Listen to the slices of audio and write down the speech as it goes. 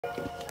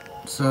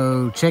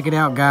So check it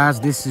out, guys.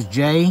 This is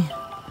Jay,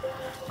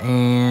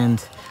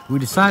 and we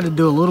decided to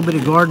do a little bit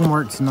of garden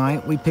work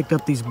tonight. We picked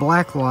up these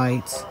black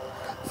lights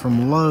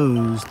from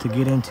Lowe's to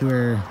get into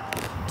our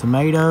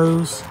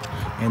tomatoes,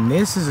 and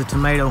this is a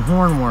tomato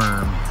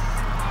hornworm.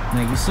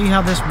 Now you see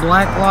how this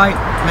black light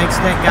makes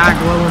that guy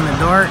glow in the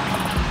dark?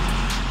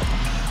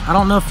 I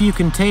don't know if you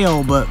can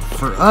tell, but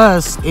for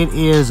us it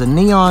is a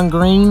neon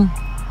green,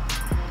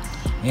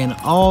 and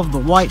all of the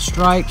white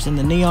stripes and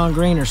the neon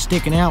green are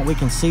sticking out. We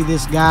can see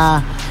this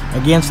guy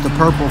against the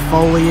purple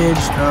foliage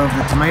of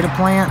the tomato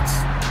plants,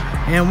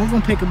 and we're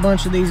gonna pick a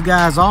bunch of these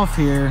guys off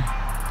here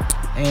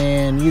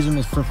and use them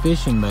as for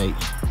fishing bait.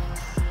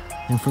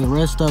 And for the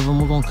rest of them,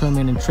 we're gonna come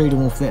in and treat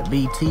them with that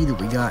BT that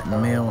we got in the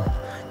mail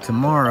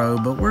tomorrow.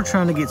 But we're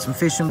trying to get some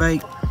fishing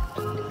bait,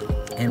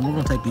 and we're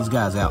gonna take these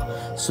guys out.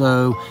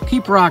 So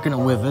keep rocking it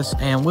with us,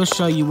 and we'll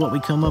show you what we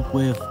come up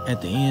with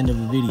at the end of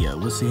the video.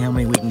 We'll see how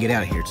many we can get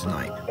out of here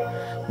tonight.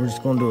 We're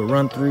just gonna do a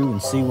run through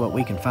and see what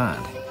we can find.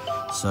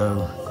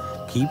 So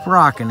keep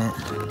rocking it.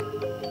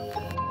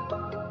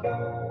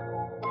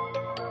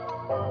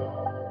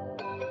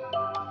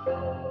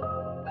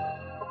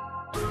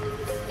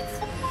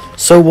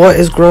 So what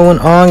is growing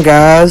on,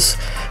 guys?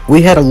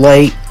 We had a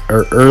late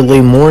or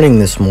early morning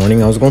this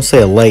morning. I was gonna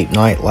say a late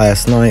night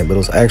last night, but it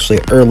was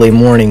actually early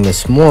morning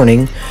this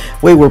morning.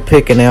 We were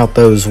picking out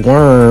those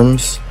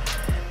worms.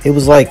 It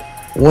was like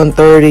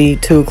 1:30,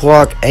 2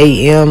 o'clock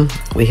a.m.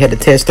 We had to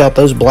test out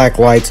those black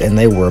lights, and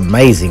they were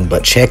amazing.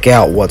 But check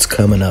out what's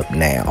coming up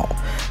now.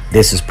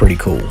 This is pretty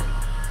cool.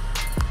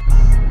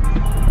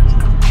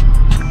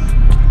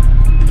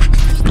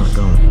 It's not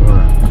going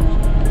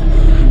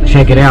far.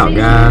 Check it out,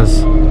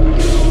 guys.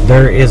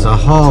 There is a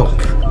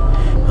hawk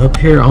up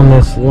here on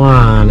this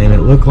line, and it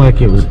looked like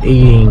it was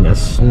eating a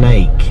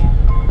snake.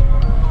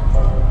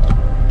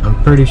 I'm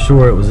pretty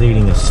sure it was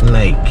eating a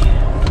snake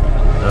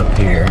up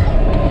here.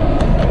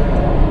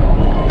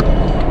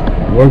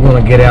 We're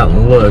gonna get out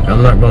and look.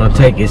 I'm not gonna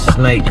take his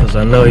snake because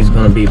I know he's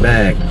gonna be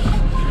back,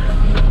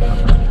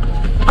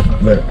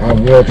 but I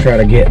will try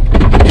to get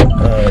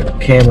a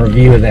camera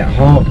view of that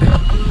hawk.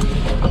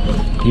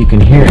 You can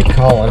hear it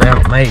calling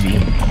out, maybe.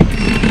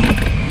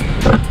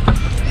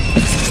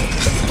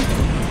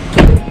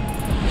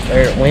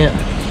 There it went.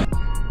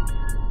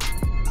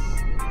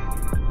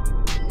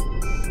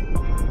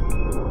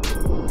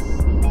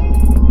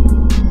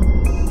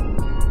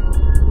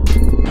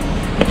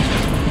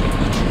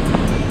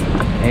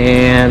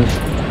 And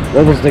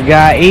what was the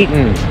guy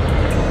eating?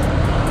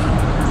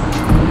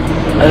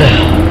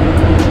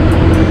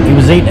 He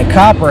was eating a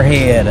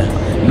copperhead.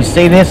 You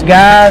see this,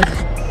 guys?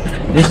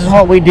 This is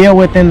what we deal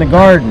with in the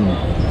garden.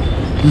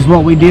 This is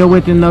what we deal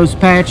with in those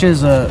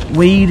patches of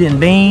weed and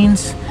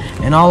beans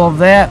and all of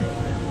that.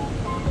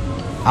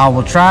 I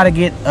will try to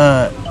get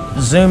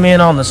zoom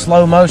in on the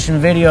slow motion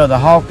video of the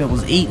hawk that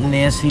was eating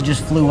this. He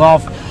just flew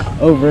off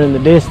over in the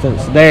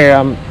distance there.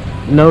 I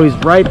know he's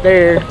right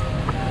there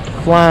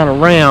flying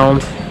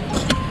around.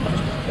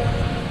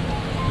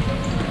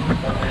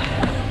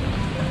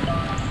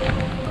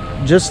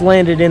 Just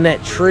landed in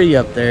that tree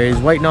up there. He's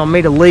waiting on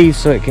me to leave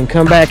so it can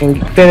come back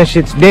and finish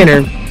its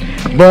dinner.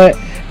 But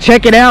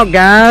check it out,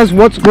 guys.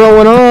 What's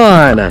going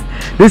on?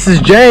 This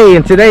is Jay,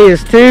 and today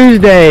is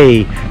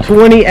Tuesday,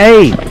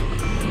 28th.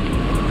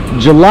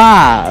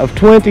 July of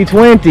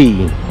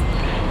 2020.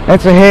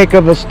 That's a heck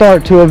of a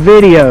start to a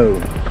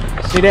video.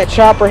 See that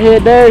chopper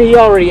head there? He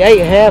already ate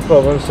half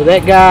of them, so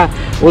that guy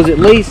was at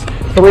least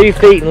 3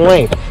 feet in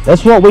length.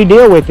 That's what we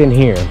deal with in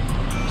here.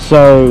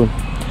 So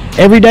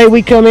every day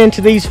we come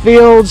into these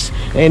fields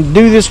and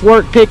do this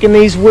work, picking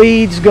these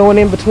weeds, going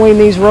in between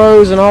these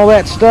rows and all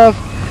that stuff.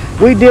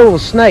 We deal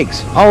with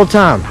snakes all the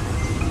time.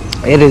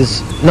 It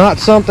is not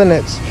something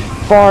that's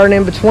far and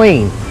in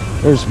between.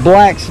 There's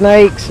black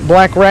snakes,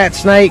 black rat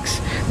snakes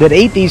that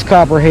eat these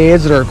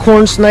copperheads. There are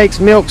corn snakes,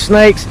 milk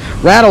snakes,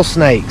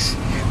 rattlesnakes,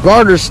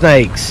 garter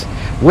snakes,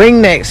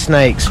 ringneck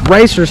snakes,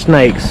 racer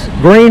snakes,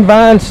 green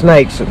vine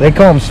snakes. They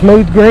call them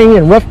smooth green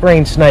and rough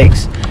green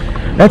snakes.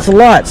 That's a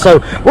lot. So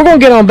we're going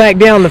to get on back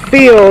down the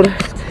field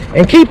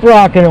and keep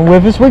rocking it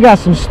with us. We got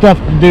some stuff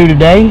to do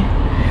today.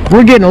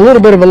 We're getting a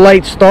little bit of a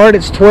late start.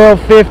 It's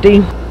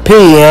 12:50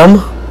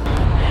 p.m.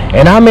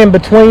 and I'm in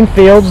between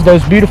fields,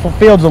 those beautiful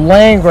fields of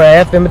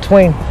Landgraf, in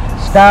between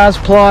Skies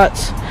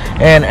plots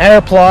and air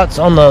plots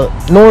on the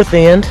north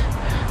end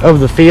of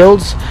the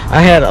fields.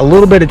 I had a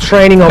little bit of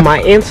training on my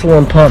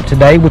insulin pump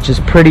today, which is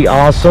pretty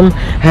awesome.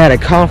 Had a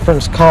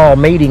conference call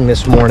meeting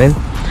this morning,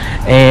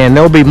 and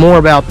there'll be more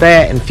about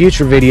that in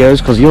future videos,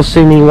 because you'll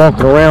see me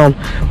walking around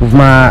with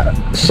my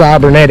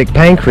cybernetic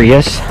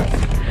pancreas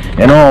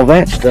and all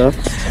that stuff.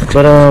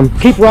 But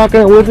keep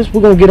rocking it with us.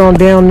 We're gonna get on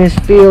down this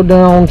field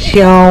down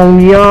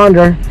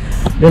yonder,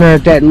 then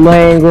at that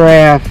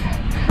Landgraf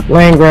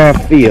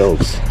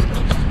fields.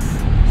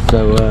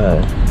 So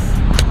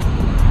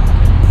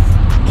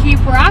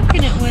keep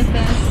rocking it with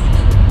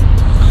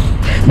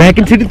us. Back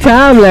into the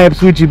time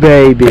lapse with you,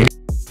 baby.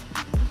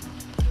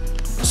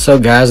 So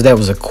guys, that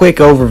was a quick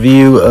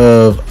overview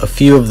of a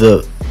few of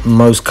the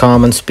most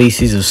common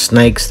species of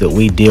snakes that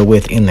we deal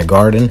with in the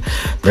garden.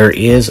 There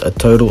is a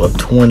total of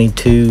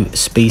 22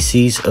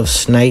 species of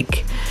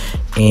snake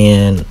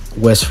in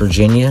West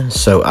Virginia,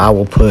 so I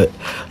will put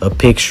a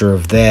picture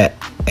of that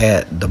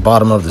at the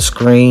bottom of the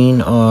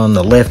screen on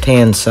the left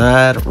hand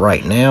side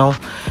right now.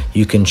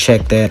 You can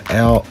check that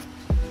out.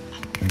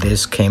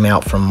 This came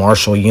out from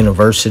Marshall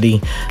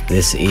University.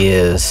 This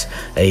is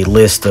a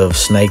list of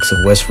snakes of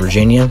West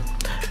Virginia,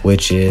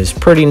 which is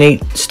pretty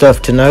neat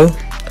stuff to know.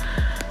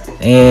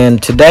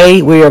 And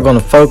today we are going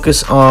to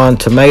focus on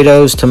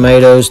tomatoes. We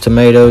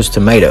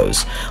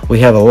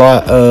have a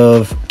lot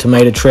of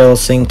tomato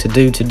trellising to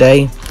do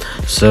today,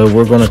 so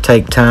we're going to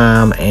take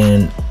time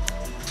and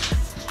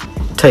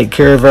take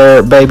care of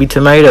our baby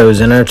tomatoes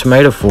in our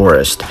tomato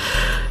forest.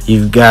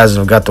 You guys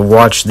have got to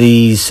watch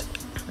these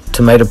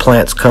tomato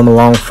plants come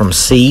along from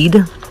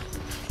seed.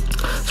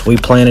 So we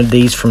planted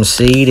these from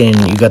seed,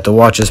 and you got to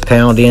watch us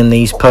pound in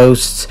these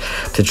posts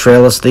to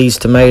trellis these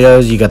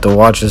tomatoes. You got to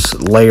watch us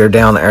layer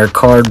down our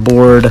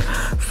cardboard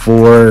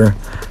for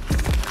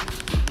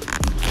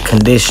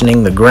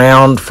conditioning the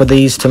ground for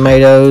these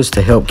tomatoes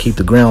to help keep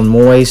the ground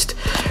moist.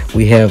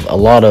 We have a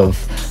lot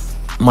of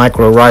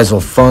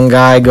mycorrhizal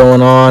fungi going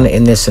on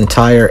in this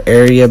entire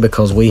area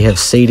because we have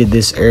seeded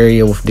this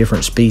area with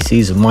different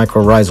species of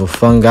mycorrhizal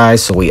fungi,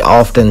 so we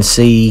often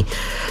see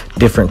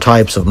different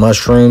types of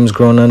mushrooms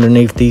growing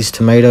underneath these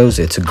tomatoes.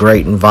 It's a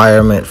great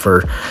environment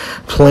for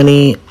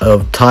plenty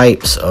of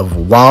types of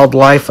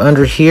wildlife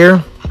under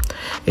here.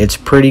 It's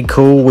pretty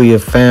cool. We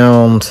have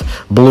found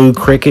blue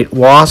cricket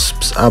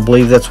wasps. I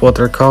believe that's what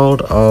they're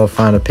called. I'll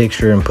find a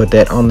picture and put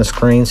that on the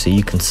screen so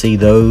you can see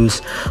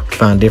those. We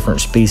found different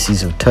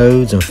species of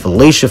toads. And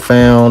Felicia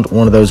found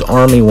one of those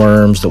army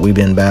worms that we've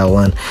been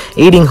battling,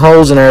 eating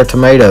holes in our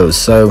tomatoes.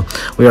 So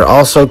we are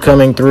also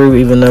coming through,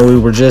 even though we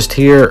were just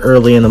here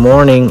early in the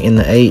morning in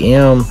the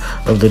AM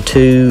of the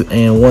 2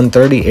 and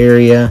 1:30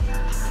 area,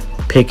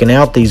 picking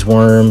out these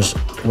worms.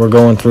 We're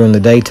going through in the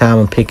daytime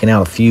and picking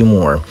out a few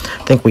more.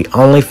 I think we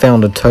only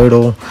found a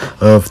total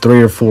of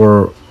 3 or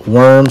 4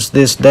 worms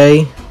this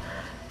day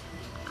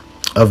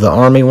of the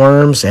army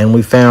worms, and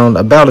we found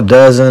about a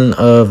dozen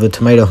of the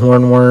tomato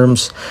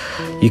hornworms.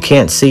 You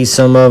can't see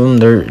some of them,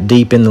 they're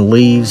deep in the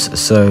leaves,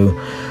 so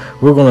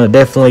we're going to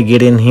definitely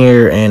get in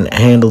here and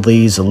handle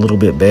these a little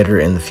bit better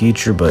in the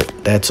future, but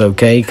that's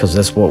okay because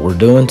that's what we're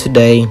doing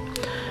today.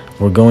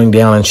 We're going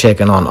down and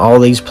checking on all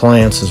these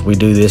plants as we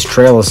do this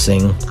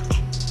trellising,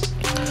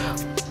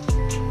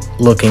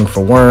 looking for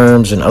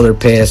worms and other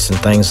pests and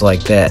things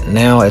like that.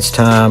 Now it's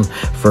time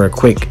for a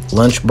quick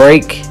lunch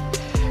break.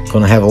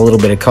 Gonna have a little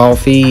bit of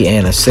coffee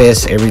and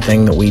assess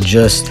everything that we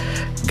just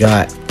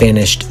got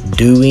finished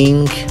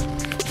doing,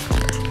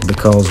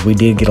 because we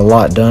did get a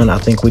lot done. I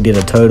think we did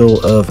a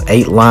total of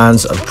 8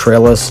 lines of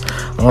trellis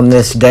on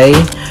this day.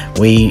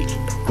 We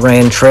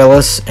ran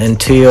trellis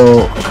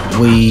until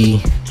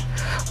we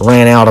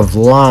ran out of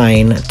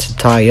line to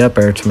tie up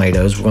our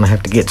tomatoes. We're gonna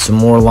have to get some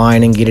more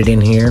line and get it in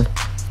here,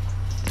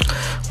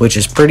 which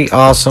is pretty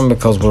awesome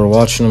because we're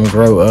watching them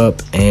grow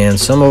up, and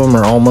some of them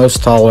are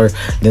almost taller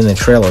than the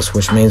trellis,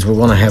 which means we're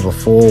going to have a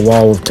full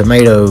wall of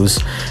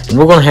tomatoes, and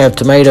we're going to have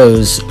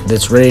tomatoes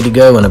that's ready to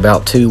go in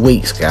about 2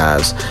 weeks,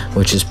 guys,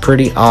 which is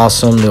pretty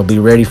awesome. They'll be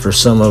ready for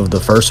some of the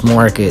first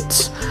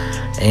markets,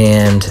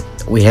 and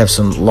we have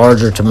some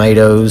larger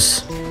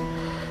tomatoes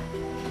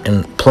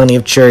and plenty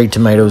of cherry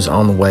tomatoes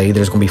on the way.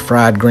 There's going to be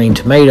fried green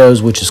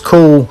tomatoes, which is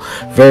cool.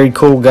 Very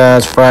cool,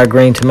 guys. Fried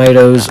green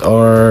tomatoes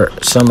are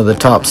some of the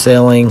top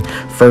selling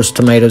first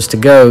tomatoes to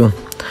go.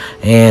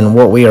 And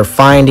what we are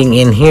finding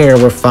in here,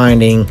 we're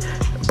finding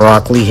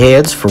broccoli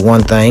heads for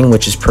one thing,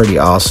 which is pretty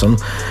awesome,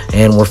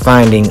 and we're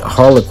finding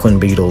harlequin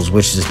beetles,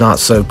 which is not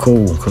so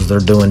cool because they're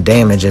doing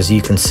damage, as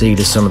you can see,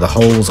 to some of the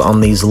holes on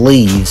these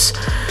leaves,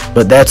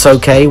 but that's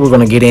okay. We're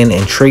going to get in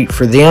and treat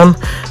for them.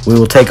 We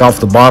will take off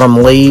the bottom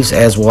leaves,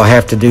 as we'll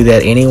have to do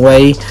that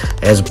anyway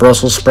as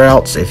Brussels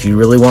sprouts. If you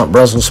really want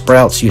Brussels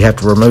sprouts, you have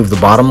to remove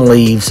the bottom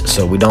leaves,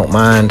 so we don't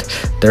mind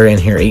they're in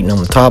here eating on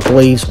the top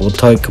leaves. We'll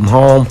take them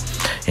home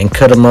and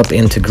cut them up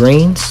into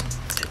greens,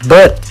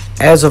 but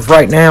as of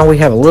right now, we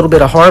have a little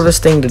bit of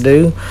harvesting to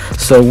do,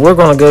 so we're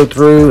going to go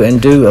through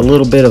and do a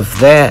little bit of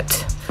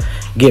that,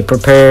 get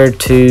prepared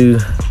to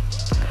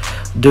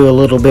do a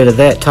little bit of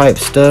that type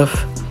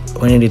stuff.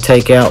 We need to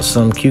take out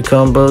some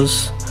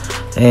cucumbers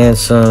and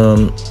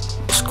some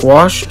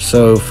squash,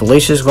 so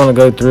Felicia's going to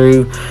go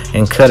through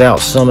and cut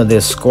out some of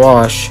this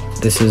squash.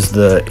 This is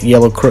the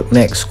yellow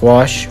crookneck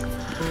squash,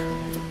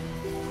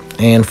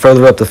 and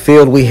further up the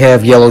field we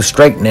have yellow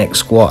straight neck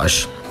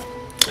squash.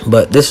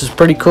 But this is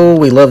pretty cool.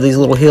 We love these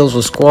little hills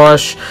of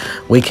squash.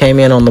 We came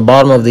in on the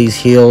bottom of these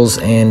hills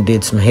and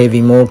did some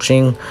heavy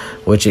mulching,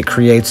 which it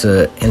creates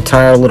an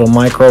entire little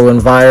micro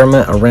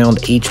environment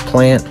around each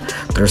plant.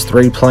 There's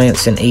 3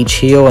 plants in each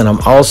hill, and I'm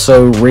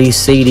also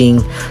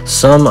reseeding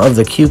some of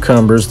the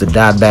cucumbers that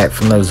died back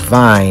from those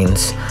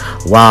vines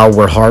while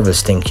we're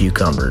harvesting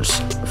cucumbers.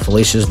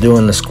 Felicia's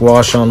doing the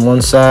squash on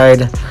one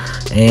side,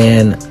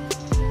 and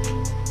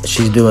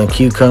she's doing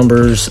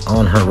cucumbers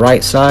on her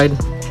right side.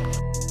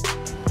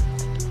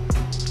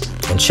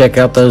 check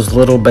out those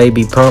little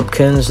baby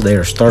pumpkins. They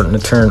are starting to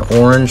turn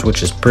orange,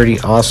 which is pretty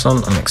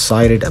awesome. I'm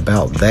excited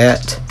about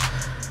that.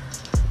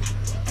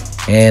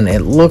 And it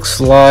looks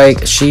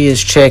like she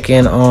is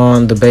checking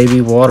on the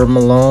baby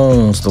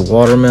watermelons, the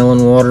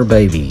watermelon water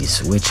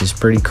babies, which is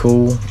pretty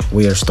cool.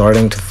 We are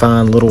starting to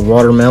find little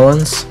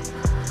watermelons,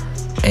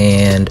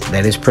 and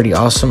that is pretty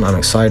awesome. I'm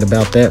excited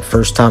about that.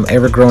 First time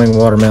ever growing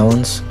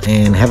watermelons.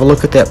 And have a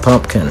look at that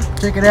pumpkin.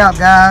 Check it out,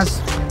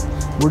 guys.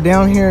 We're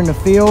down here in the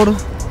field.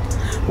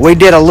 We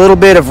did a little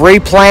bit of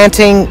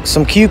replanting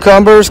some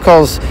cucumbers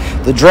because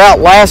the drought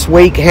last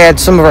week had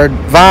some of our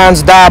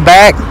vines die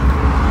back.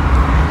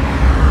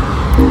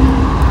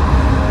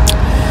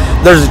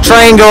 There's a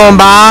train going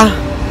by.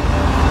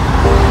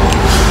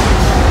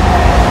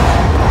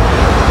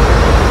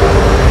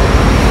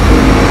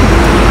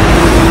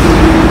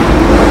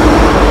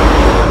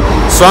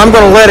 So I'm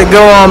going to let it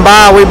go on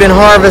by. We've been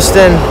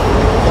harvesting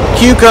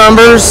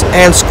cucumbers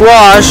and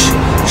squash,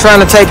 trying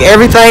to take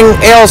everything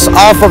else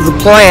off of the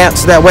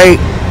plants. That way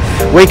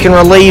we can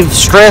relieve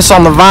stress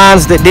on the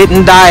vines that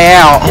didn't die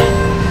out.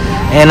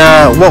 And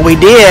what we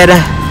did,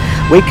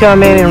 we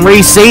come in and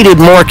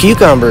reseeded more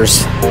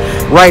cucumbers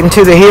right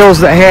into the hills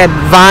that had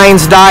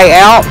vines die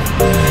out,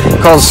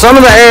 because some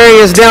of the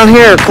areas down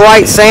here are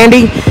quite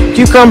sandy.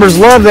 Cucumbers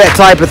love that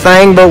type of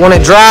thing, but when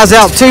it dries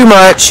out too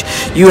much,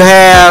 you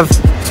have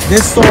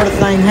this sort of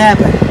thing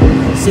happen.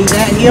 See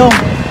that hill?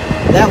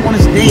 That one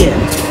is dead,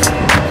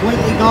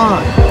 completely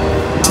gone.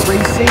 I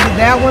reseeded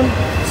that one.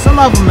 Some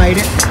of them made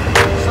it,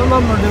 some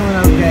of them are doing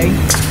okay.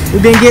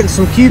 We've been getting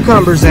some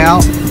cucumbers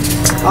out.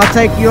 I'll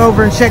take you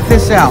over and check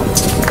this out.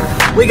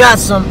 We got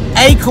some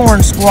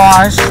acorn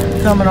squash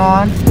coming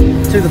on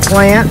to the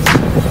plants.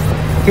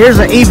 Here's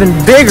an even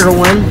bigger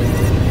one.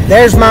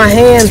 There's my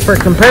hand for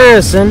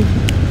comparison.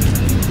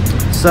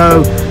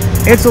 So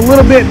it's a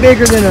little bit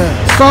bigger than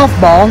a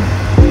softball.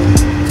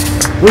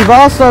 We've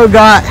also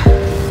got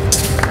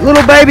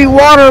little baby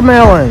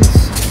watermelons,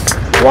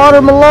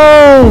 water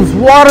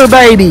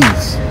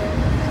babies.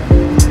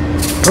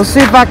 Let's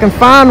see if I can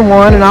find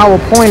one and I will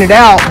point it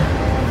out.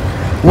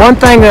 One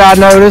thing that I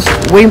noticed,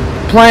 we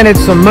planted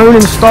some Moon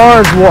and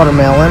Stars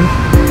watermelon,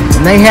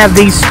 and they have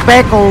these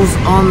speckles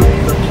on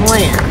the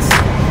plants.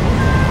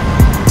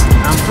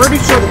 I'm pretty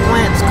sure the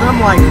plants come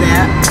like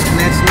that, and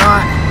that's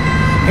not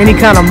any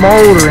kind of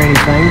mold or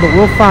anything, but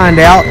we'll find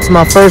out. It's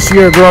my first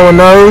year growing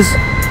those,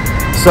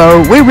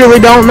 so we really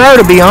don't know,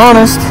 to be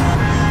honest.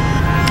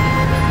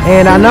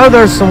 And I know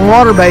there's some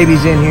water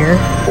babies in here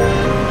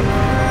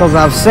because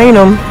I've seen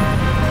them,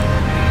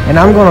 and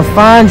I'm going to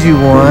find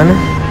you one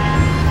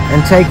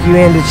and take you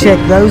in to check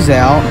those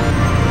out.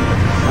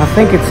 I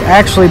think it's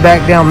actually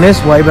back down this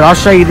way, but I'll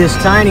show you this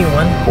tiny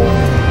one.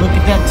 Look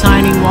at that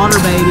tiny water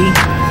baby.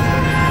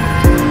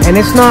 And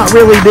it's not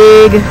really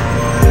big.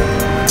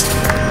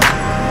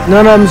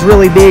 None of them's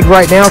really big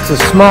right now. It's a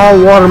small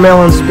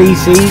watermelon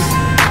species.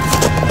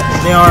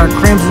 They are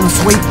crimson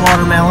sweet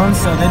watermelons,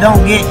 so they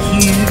don't get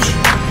huge.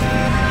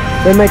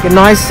 They make a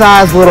nice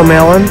sized little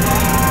melon.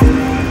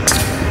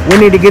 We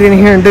need to get in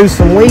here and do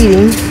some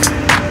weeding,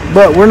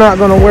 but we're not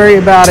going to worry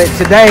about it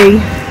today,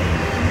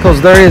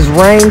 because there is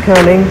rain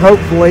coming,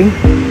 hopefully.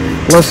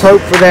 Let's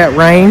hope for that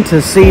rain to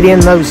seed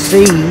in those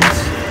seeds.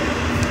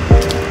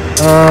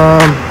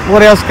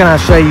 What else can I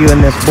show you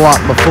in this block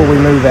before we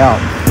move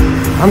out?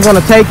 I'm going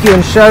to take you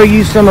and show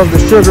you some of the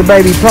sugar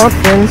baby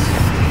pumpkins.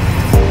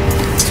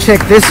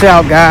 Check this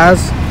out,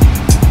 guys.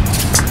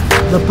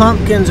 The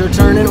pumpkins are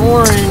turning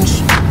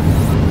orange.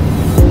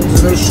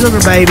 So those sugar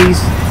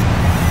babies.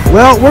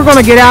 Well, we're going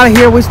to get out of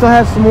here. We still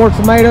have some more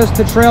tomatoes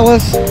to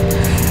trellis.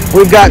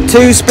 We've got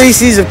 2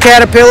 species of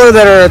caterpillar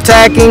that are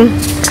attacking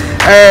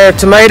our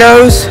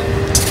tomatoes.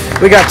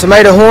 We got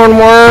tomato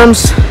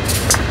hornworms,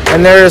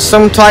 and there is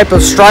some type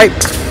of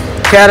striped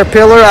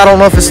caterpillar. I don't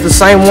know if it's the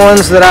same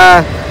ones that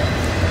I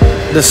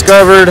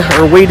discovered,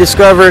 or we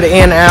discovered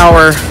in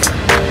our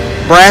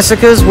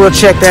brassicas. We'll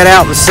check that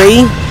out and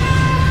see.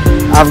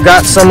 I've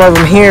got some of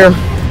them here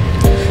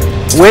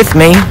with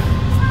me.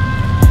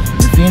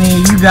 If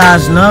any of you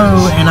guys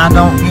know and I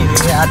don't get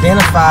it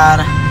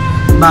identified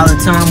by the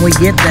time we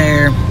get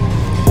there,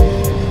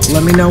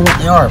 let me know what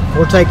they are.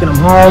 We're taking them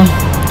home.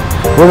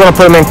 We're going to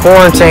put them in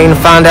quarantine and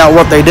find out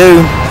what they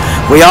do.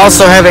 We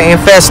also have an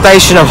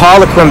infestation of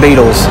harlequin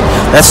beetles.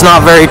 That's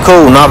not very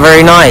cool, not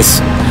very nice.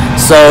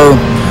 So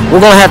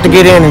we're going to have to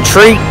get in and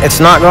treat.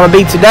 It's not going to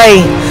be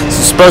today.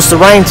 It's supposed to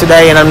rain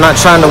today, and I'm not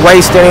trying to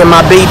waste any of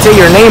my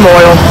BT or neem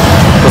oil,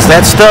 because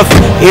that stuff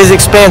is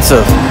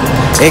expensive.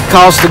 It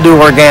costs to do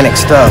organic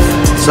stuff.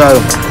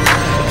 So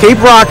keep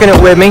rocking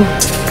it with me.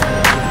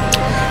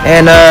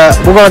 And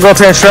we're going to go up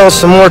here and trellis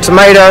some more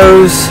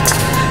tomatoes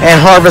and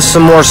harvest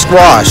some more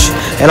squash.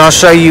 And I'll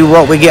show you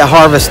what we get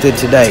harvested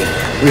today.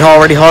 We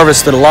already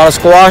harvested a lot of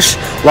squash,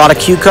 a lot of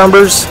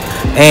cucumbers,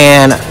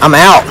 and I'm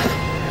out.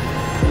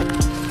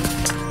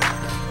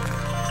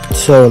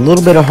 So a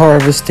little bit of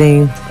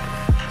harvesting.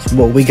 That's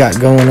what we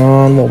got going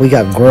on, what we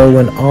got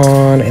growing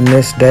on in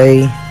this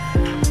day.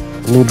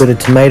 A little bit of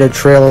tomato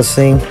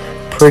trellising.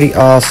 Pretty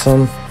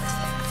awesome.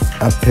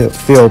 I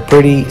feel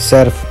pretty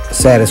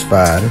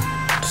satisfied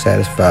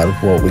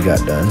with what we got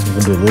done. We're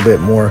gonna do a little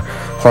bit more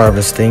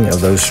harvesting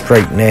of those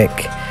straight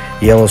neck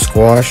yellow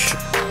squash.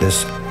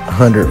 This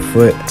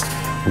 100-foot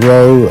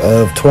row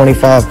of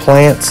 25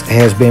 plants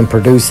has been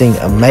producing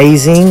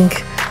amazing.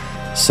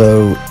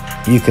 So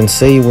you can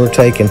see we're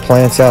taking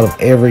plants out of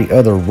every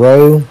other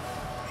row.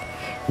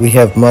 We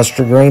have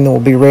mustard green that will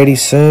be ready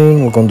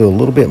soon. We're going to do a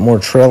little bit more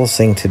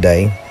trellising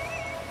today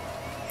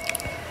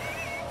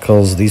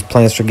because these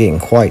plants are getting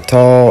quite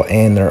tall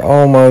and they're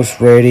almost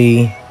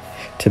ready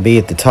to be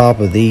at the top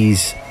of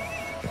these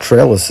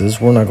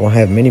trellises. We're not going to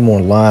have many more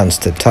lines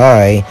to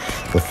tie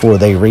before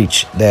they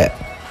reach that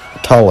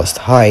tallest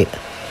height.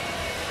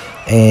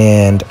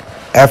 And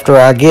after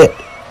I get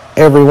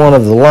every one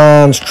of the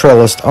lines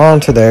trellised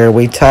onto there,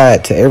 we tie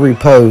it to every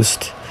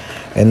post,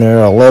 and there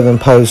are 11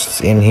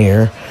 posts in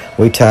here.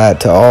 We tie it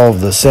to all of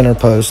the center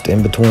posts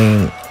in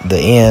between the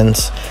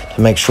ends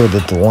to make sure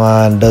that the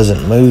line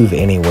doesn't move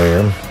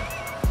anywhere.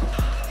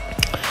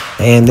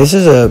 And this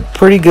is a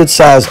pretty good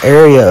size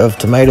area of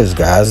tomatoes,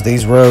 guys.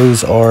 These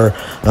rows are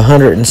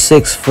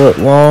 106 foot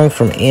long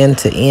from end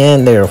to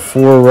end. There are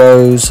 4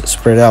 rows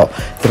spread out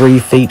 3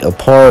 feet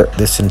apart.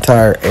 This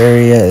entire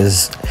area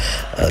is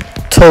a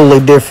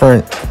totally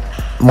different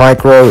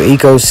micro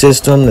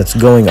ecosystem that's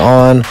going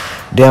on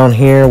down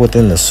here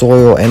within the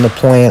soil and the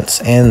plants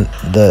and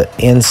the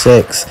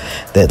insects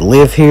that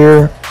live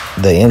here,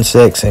 the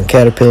insects and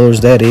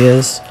caterpillars, that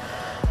is.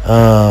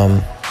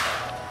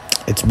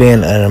 It's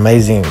been an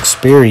amazing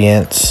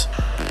experience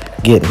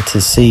getting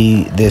to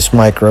see this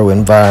micro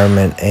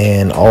environment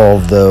and all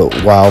of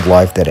the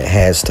wildlife that it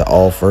has to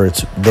offer.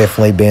 It's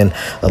definitely been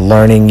a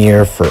learning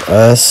year for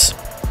us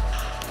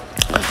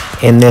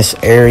in this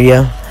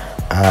area.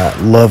 I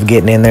love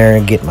getting in there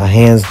and getting my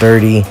hands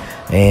dirty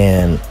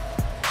and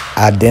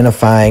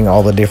identifying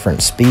all the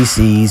different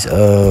species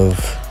of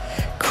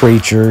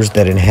creatures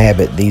that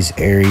inhabit these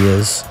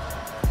areas.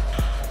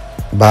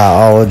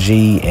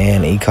 Biology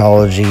and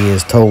ecology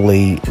is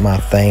totally my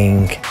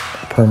thing.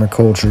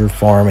 Permaculture,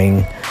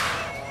 farming,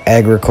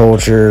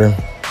 agriculture,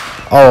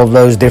 all of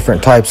those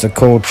different types of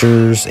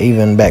cultures,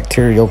 even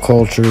bacterial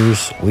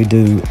cultures. We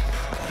do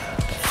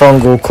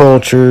fungal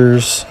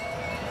cultures,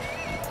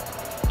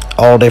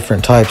 all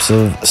different types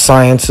of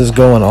sciences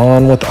going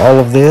on with all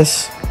of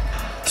this,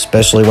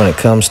 especially when it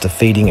comes to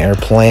feeding our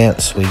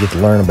plants. We get to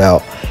learn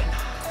about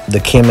the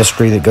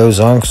chemistry that goes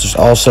on, because there's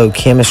also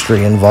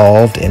chemistry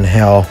involved in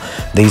how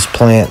these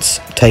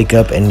plants take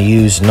up and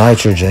use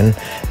nitrogen.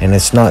 And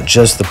it's not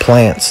just the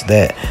plants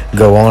that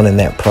go on in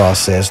that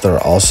process. There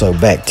are also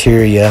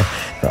bacteria,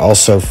 there are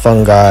also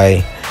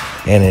fungi,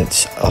 and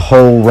it's a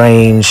whole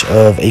range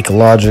of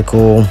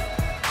ecological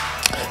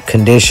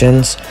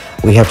conditions.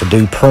 We have to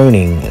do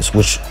pruning,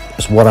 which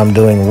is what I'm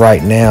doing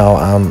right now.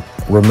 I'm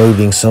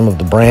removing some of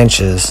the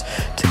branches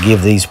to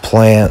give these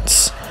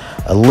plants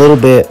a little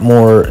bit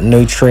more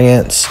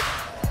nutrients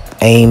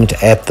aimed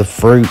at the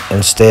fruit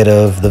instead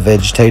of the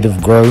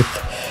vegetative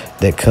growth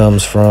that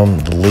comes from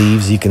the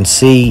leaves. You can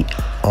see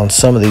on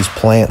some of these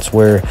plants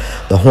where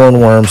the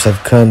hornworms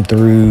have come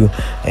through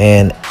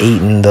and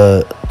eaten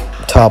the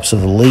tops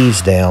of the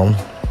leaves down.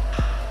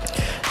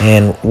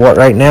 And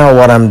right now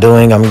what I'm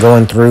doing, I'm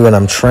going through and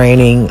I'm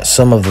training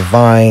some of the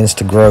vines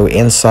to grow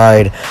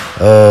inside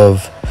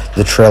of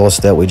the trellis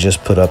that we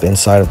just put up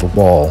inside of the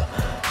wall.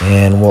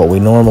 And what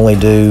we normally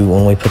do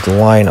when we put the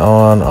line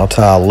on, I'll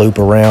tie a loop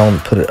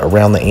around, put it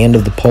around the end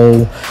of the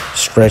pole,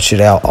 stretch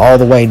it out all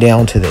the way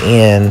down to the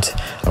end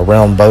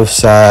around both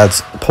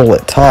sides, pull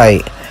it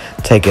tight,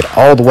 take it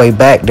all the way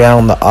back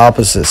down the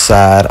opposite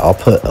side. I'll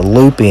put a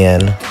loop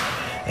in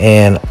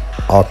and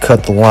I'll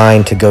cut the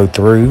line to go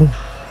through,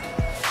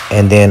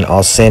 and then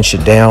I'll cinch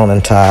it down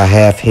and tie a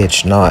half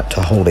hitch knot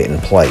to hold it in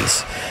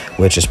place,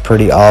 which is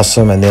pretty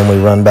awesome. And then we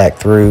run back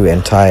through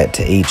and tie it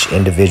to each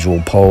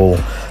individual pole,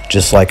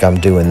 just like I'm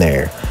doing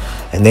there.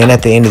 And then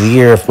at the end of the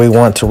year, if we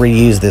want to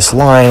reuse this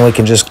line, we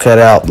can just cut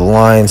out the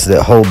lines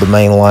that hold the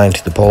main line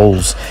to the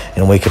poles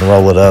and we can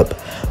roll it up.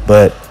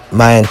 But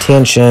my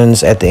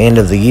intentions at the end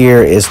of the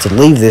year is to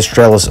leave this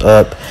trellis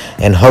up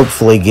and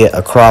hopefully get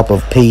a crop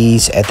of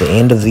peas at the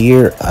end of the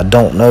year. I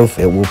don't know if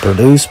it will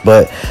produce,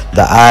 but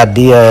the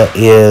idea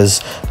is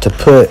to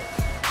put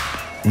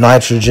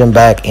nitrogen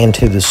back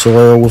into the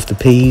soil with the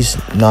peas,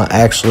 not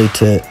actually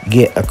to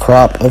get a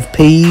crop of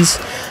peas,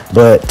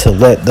 but to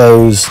let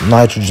those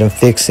nitrogen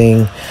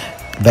fixing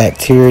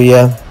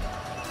bacteria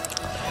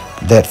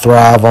that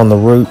thrive on the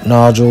root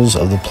nodules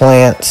of the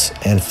plants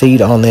and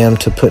feed on them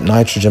to put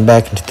nitrogen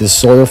back into the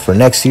soil for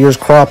next year's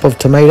crop of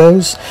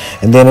tomatoes.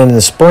 And then in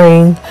the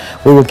spring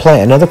we will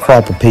plant another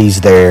crop of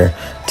peas there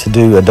to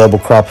do a double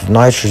crop of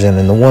nitrogen,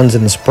 and the ones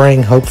in the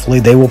spring, hopefully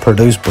they will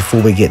produce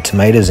before we get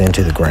tomatoes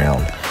into the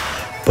ground.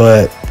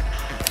 But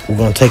we're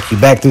going to take you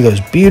back through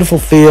those beautiful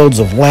fields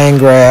of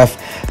Landgraf,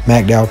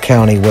 McDowell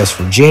County, West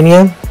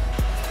Virginia.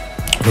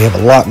 We have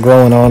a lot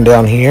growing on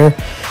down here.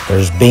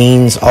 There's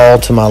beans all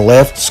to my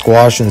left,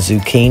 squash and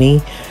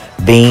zucchini,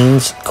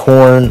 beans,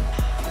 corn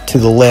to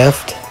the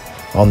left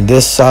on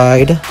this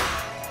side.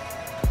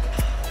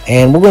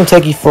 And we're going to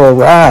take you for a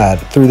ride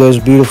through those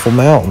beautiful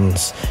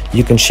mountains.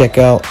 You can check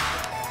out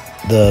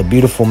the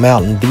beautiful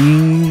mountain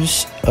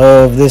views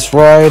of this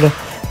ride.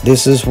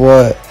 This is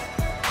what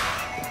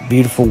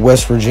beautiful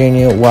West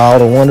Virginia,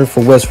 wild and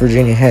wonderful West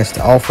Virginia has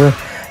to offer.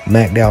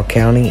 McDowell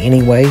County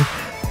anyway.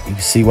 You can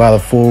see why the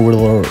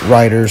four-wheeler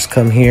riders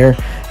come here,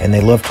 and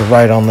they love to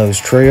ride on those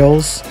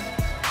trails.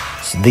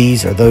 So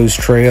these are those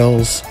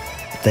trails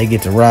they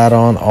get to ride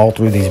on all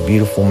through these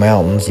beautiful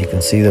mountains. You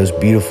can see those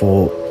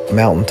beautiful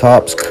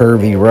mountaintops,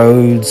 curvy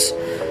roads.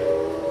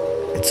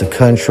 It's a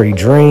country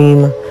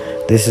dream.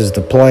 This is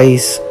the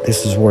place.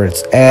 This is where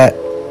it's at.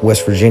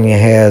 West Virginia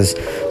has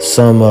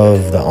some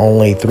of the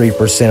only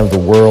 3% of the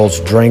world's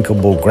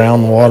drinkable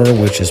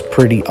groundwater, which is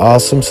pretty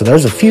awesome. So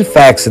there's a few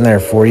facts in there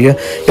for you.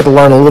 You have to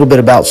learn a little bit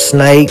about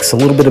snakes, a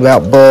little bit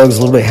about bugs, a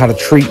little bit how to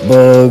treat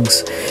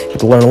bugs. You have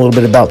to learn a little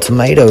bit about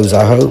tomatoes,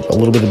 I hope, a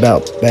little bit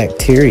about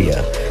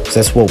bacteria, because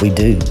that's what we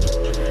do.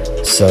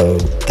 So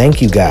thank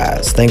you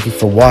guys. Thank you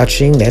for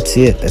watching. That's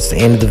it. That's the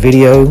end of the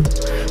video.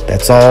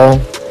 That's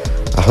all.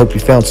 I hope you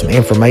found some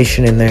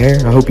information in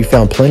there. I hope you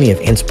found plenty of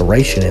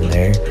inspiration in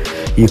there.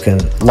 You can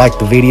like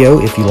the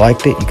video if you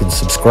liked it. You can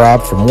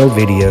subscribe for more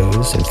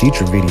videos and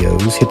future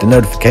videos. Hit the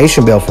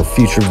notification bell for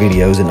future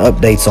videos and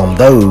updates on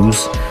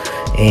those.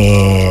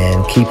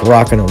 And keep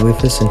rocking it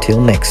with us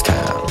until next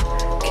time.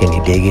 Can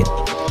you dig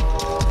it?